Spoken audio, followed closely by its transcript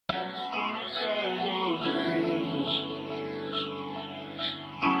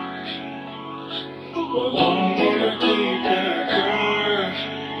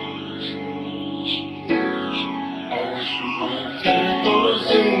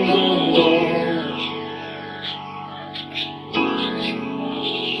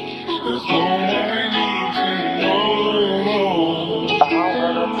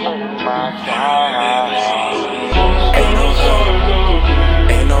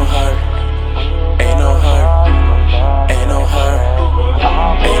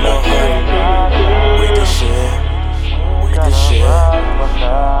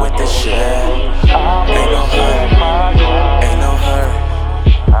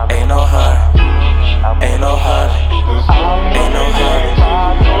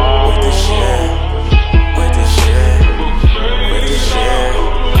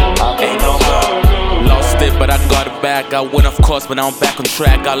back. I went off course, but now I'm back on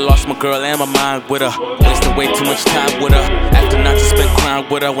track. I lost my girl and my mind with her. Wasted way too much time with her. After not to spend crime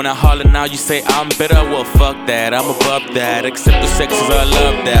with her. When I holler now, you say I'm bitter. Well, fuck that, I'm above that. Accept the sex as I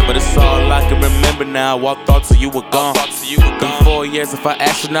love that. But it's all I can remember now. All thoughts of you were gone. Been 4 years, if I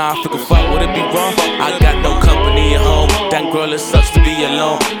asked you now, I figure fuck, would it be wrong? I got no company at home. Damn girl, it sucks to be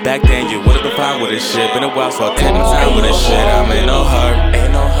alone. Back then, you would've been fine with this shit. Been a while, so I take my time with this shit. I ain't no hurt.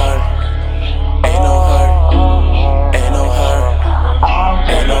 Ain't no hurt. Ain't no hurt. Ain't no hurt.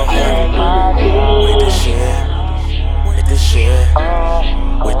 Ain't no hurt. With this shit. With this shit.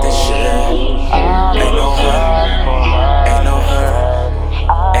 With this shit. Ain't no hurt. Ain't no hurt.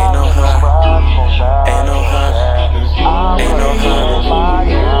 Ain't no hurt. Ain't no hurt. Ain't no hurt.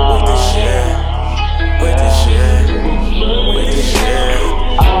 With this shit. With this shit. With this shit.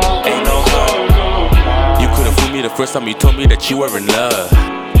 Ain't no hurt. You could've fooled me the first time you told me that you were in love.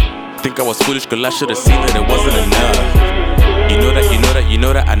 Think I was foolish, girl, I should've seen that it wasn't enough. You know that, you know that, you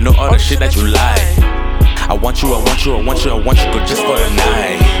know that I know all the shit that you like. I want you, I want you, I want you, I want you, girl, just for the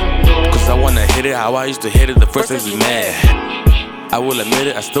night. Cause I wanna hit it how I used to hit it the first time we met. I will admit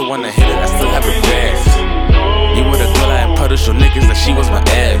it, I still wanna hit it, I still have regrets. You were the girl I imparted your niggas that she was my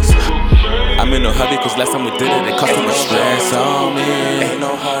ex. I'm in no hurry cause last time we did it cost me much stress on me. Ain't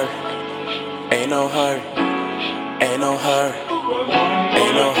no hurt, ain't no hurt, ain't no hurt,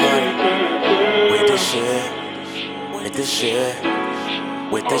 ain't no hurt. With this shit, with this shit,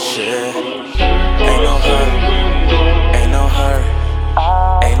 with this shit. Ain't no hurt, ain't no hurt,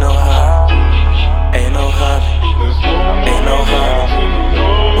 ain't no hurt, ain't no hurt, ain't no hurt.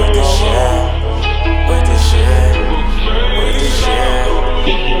 With this shit, with this shit, with this shit.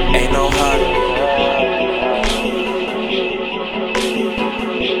 Ain't no hurt.